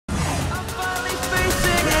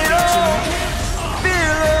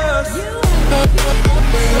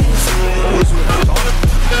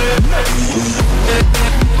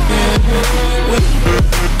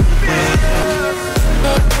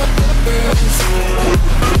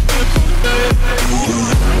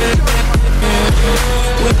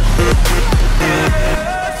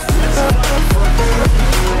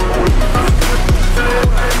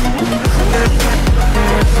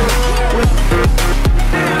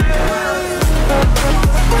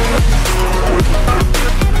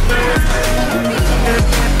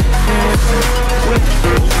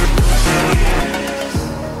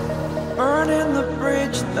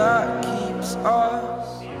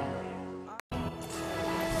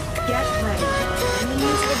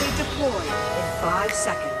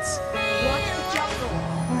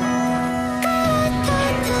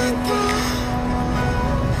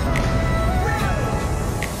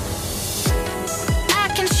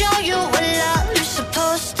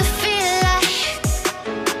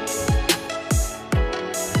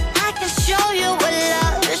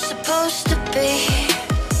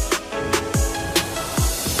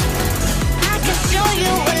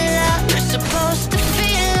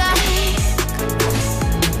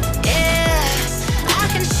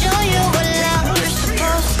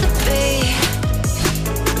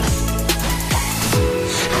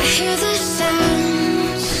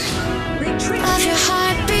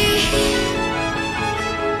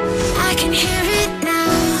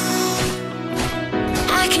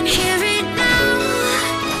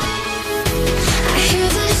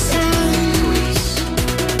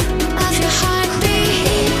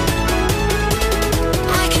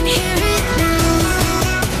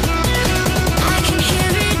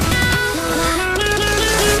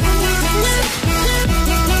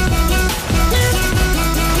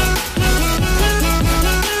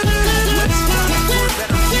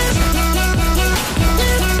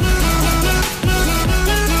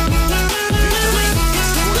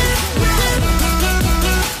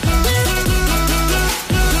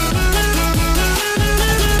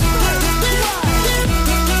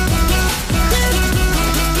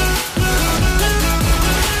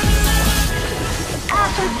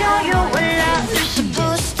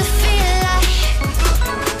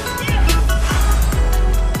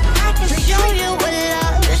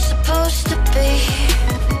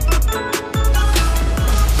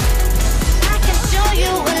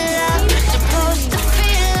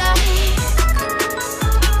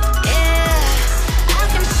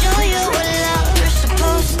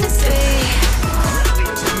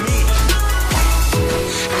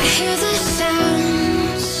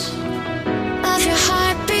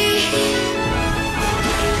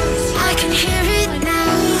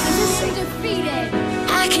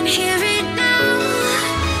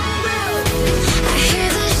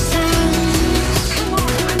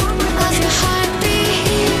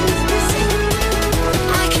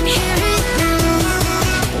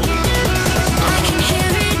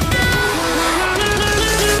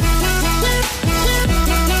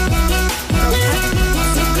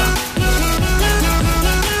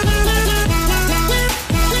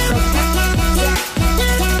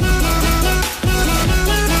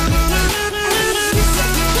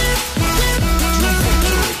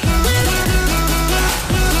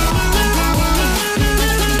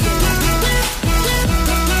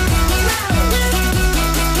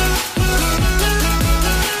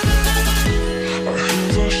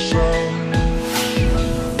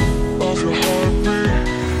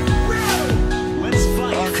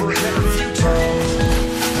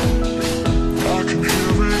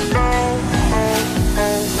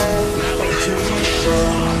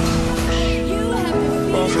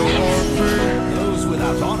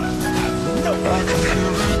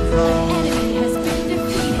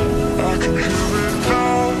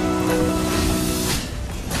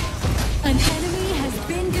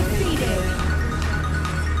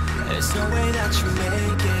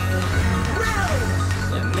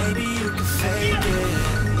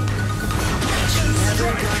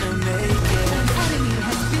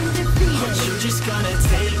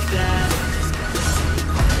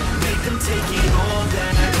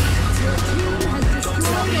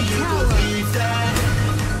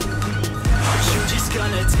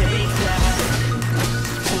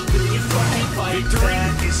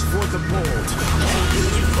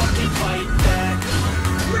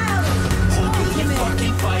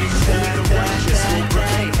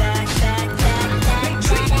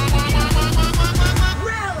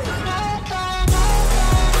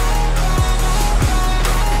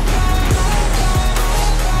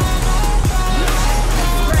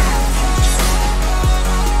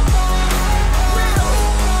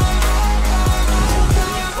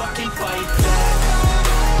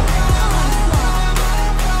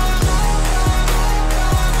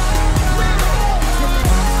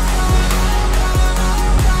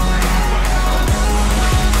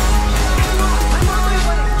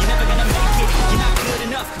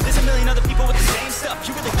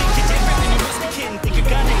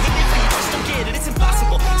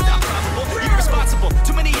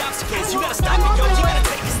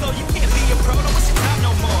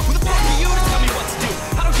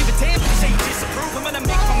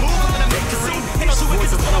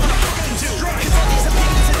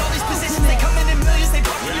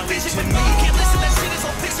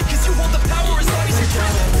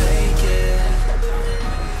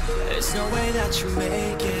that you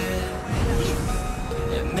make it.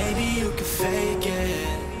 And maybe you can fake it,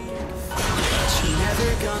 but you're never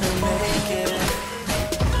gonna make it.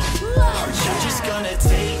 Are you just gonna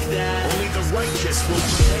take that? Only the righteous will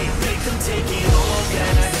pay. Make them take it all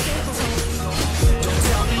back. Don't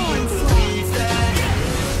tell me you believe that.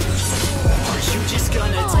 Are you just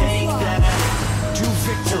gonna take that? To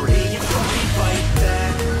victory. Will you fucking fight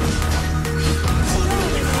back? Or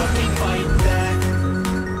will you fucking fight back?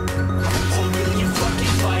 Or will you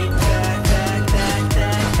fucking fight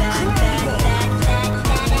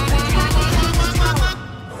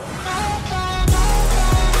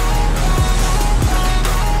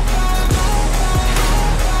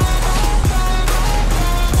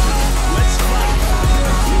back?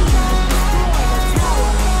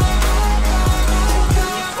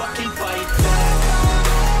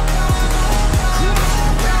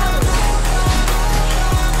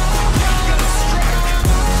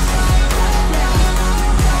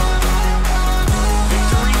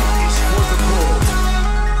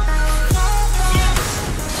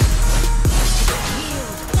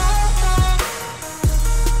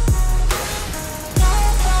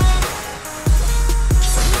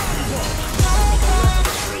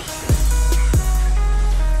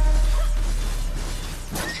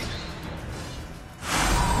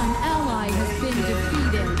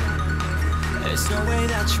 There's no way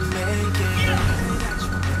that you make it.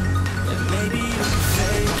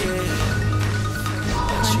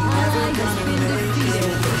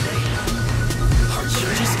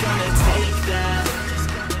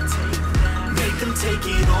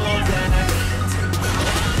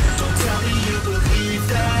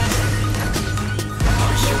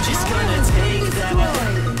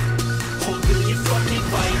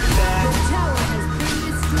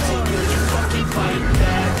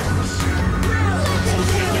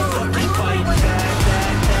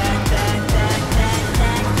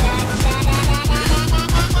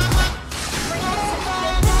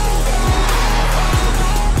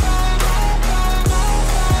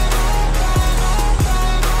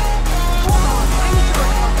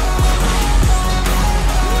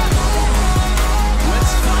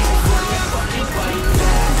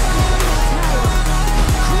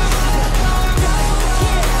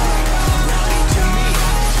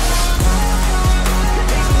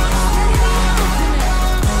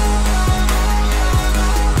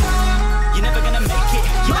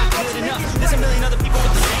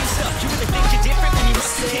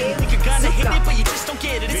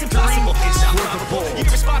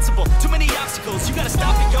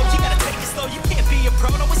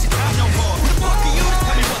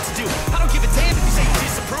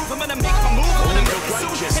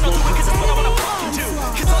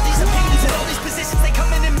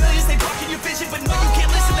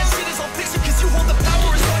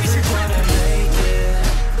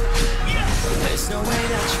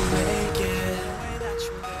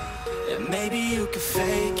 And maybe you can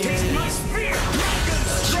fake it,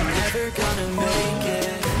 but you're never gonna make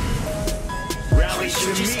it. Are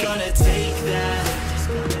you just gonna take that?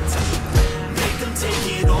 Make them take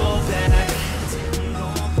it all back.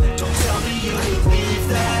 Don't tell me you believe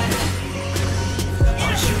that.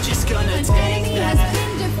 Are you just gonna take that?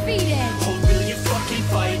 Or will you fucking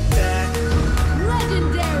fight back?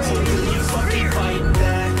 Or will you fucking fight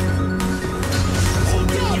back?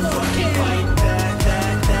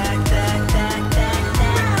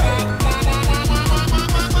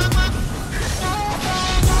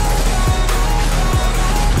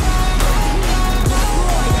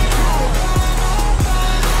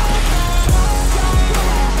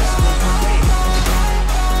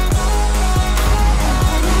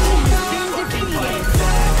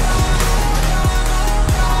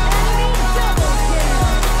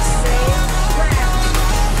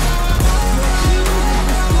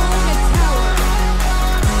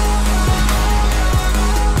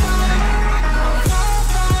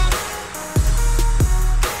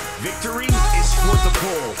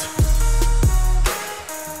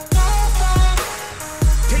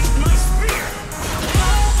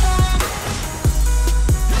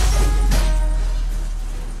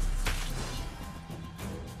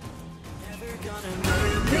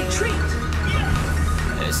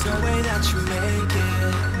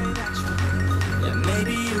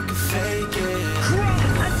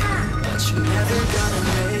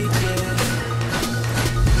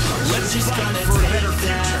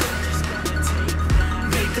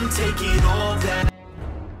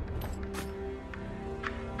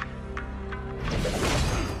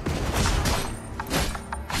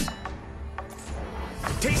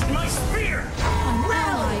 Taste my spear! An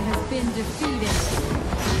ally has been defeated.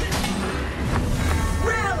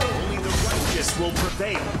 Only the righteous will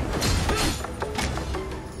prevail. Your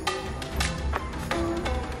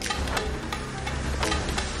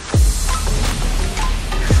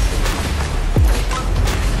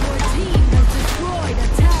team has destroyed a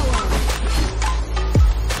tower.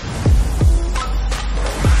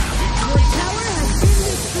 Your tower has been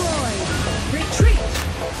destroyed. Retreat.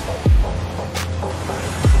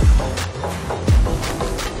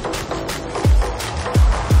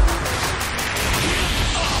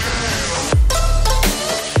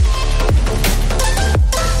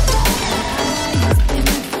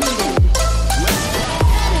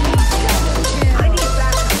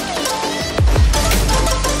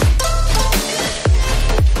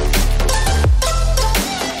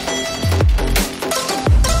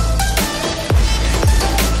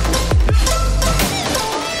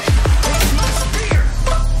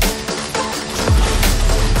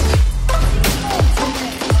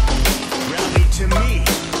 Rally to me.